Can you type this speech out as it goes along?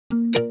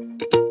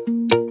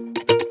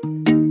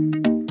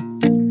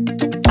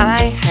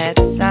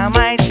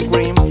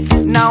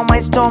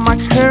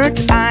stomach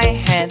hurts,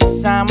 I had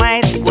some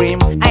ice cream.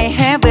 I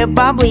have a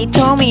bubbly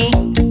tummy.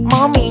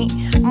 Mommy,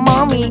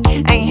 mommy,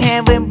 I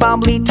have a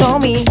bubbly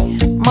tummy.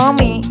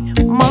 Mommy,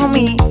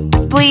 mommy,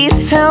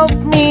 please help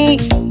me.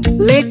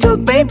 Little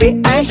baby,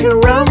 I hear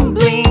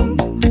rumbling.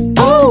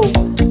 Oh,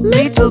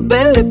 little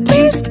belly,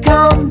 please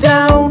calm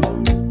down.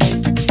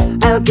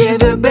 I'll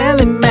give you a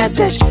belly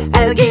massage,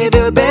 I'll give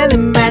you a belly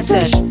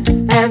massage,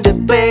 and the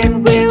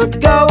pain will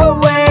go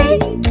away.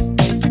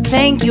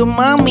 Thank you,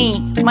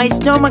 mommy, my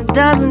stomach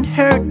doesn't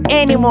hurt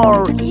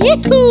anymore.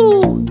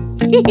 Yee-hoo!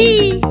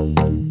 Hee-hee!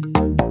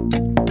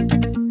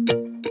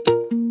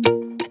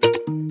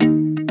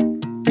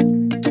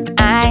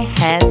 I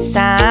had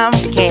some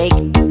cake,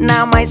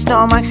 now my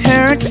stomach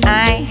hurts.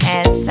 I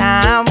had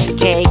some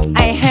cake.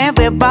 I have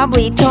a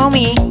bubbly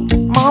tummy.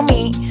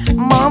 Mommy,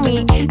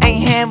 mommy, I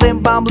have a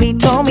bubbly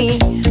tummy.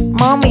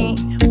 Mommy,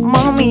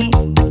 mommy,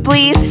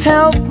 please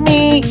help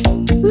me.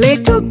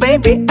 Little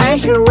baby, I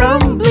hear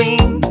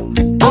rumbling.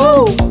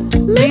 Oh,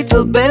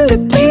 little belly,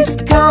 please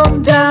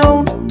calm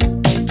down.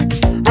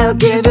 I'll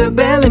give you a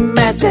belly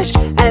massage,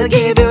 I'll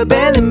give you a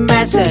belly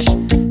massage,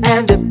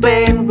 and the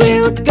pain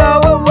will go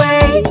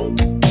away.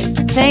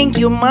 Thank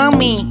you,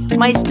 mommy,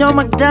 my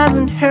stomach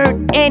doesn't hurt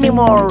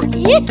anymore.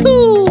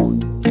 Yee-hoo!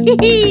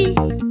 Hee-hee!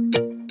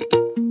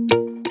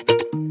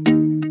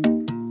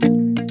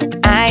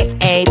 I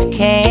ate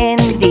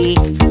candy,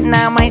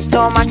 now my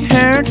stomach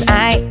hurts.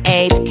 I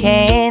ate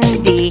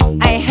candy.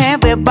 I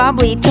have a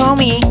bubbly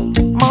tummy.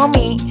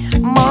 Mommy,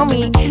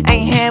 mommy, I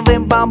have a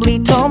bubbly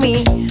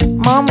tummy.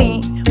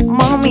 Mommy,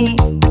 mommy,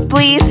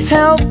 please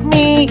help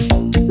me.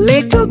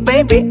 Little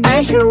baby,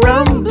 I hear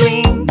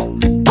rumbling.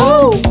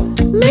 Oh,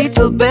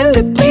 little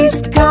belly,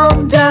 please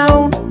calm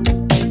down.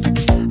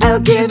 I'll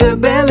give you a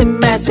belly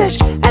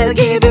massage, I'll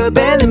give you a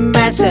belly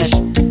massage,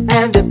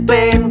 and the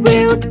pain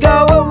will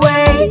go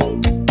away.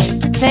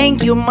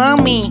 Thank you,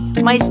 mommy,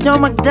 my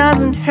stomach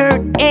doesn't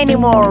hurt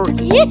anymore.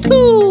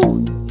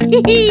 Yee-hoo!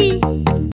 Hee-hee!